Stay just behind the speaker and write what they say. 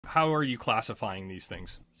How are you classifying these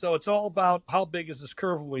things? So it's all about how big is this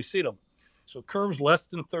curve when we see them. So curves less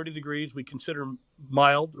than 30 degrees we consider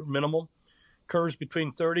mild or minimal. Curves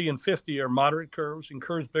between 30 and 50 are moderate curves, and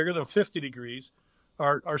curves bigger than 50 degrees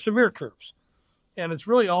are severe curves. And it's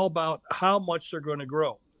really all about how much they're going to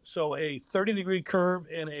grow. So a 30-degree curve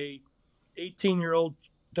in a 18-year-old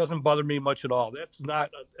doesn't bother me much at all. That's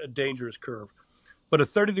not a dangerous curve. But a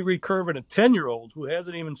 30-degree curve in a 10-year-old who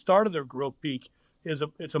hasn't even started their growth peak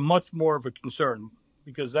it's a much more of a concern,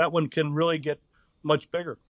 because that one can really get much bigger.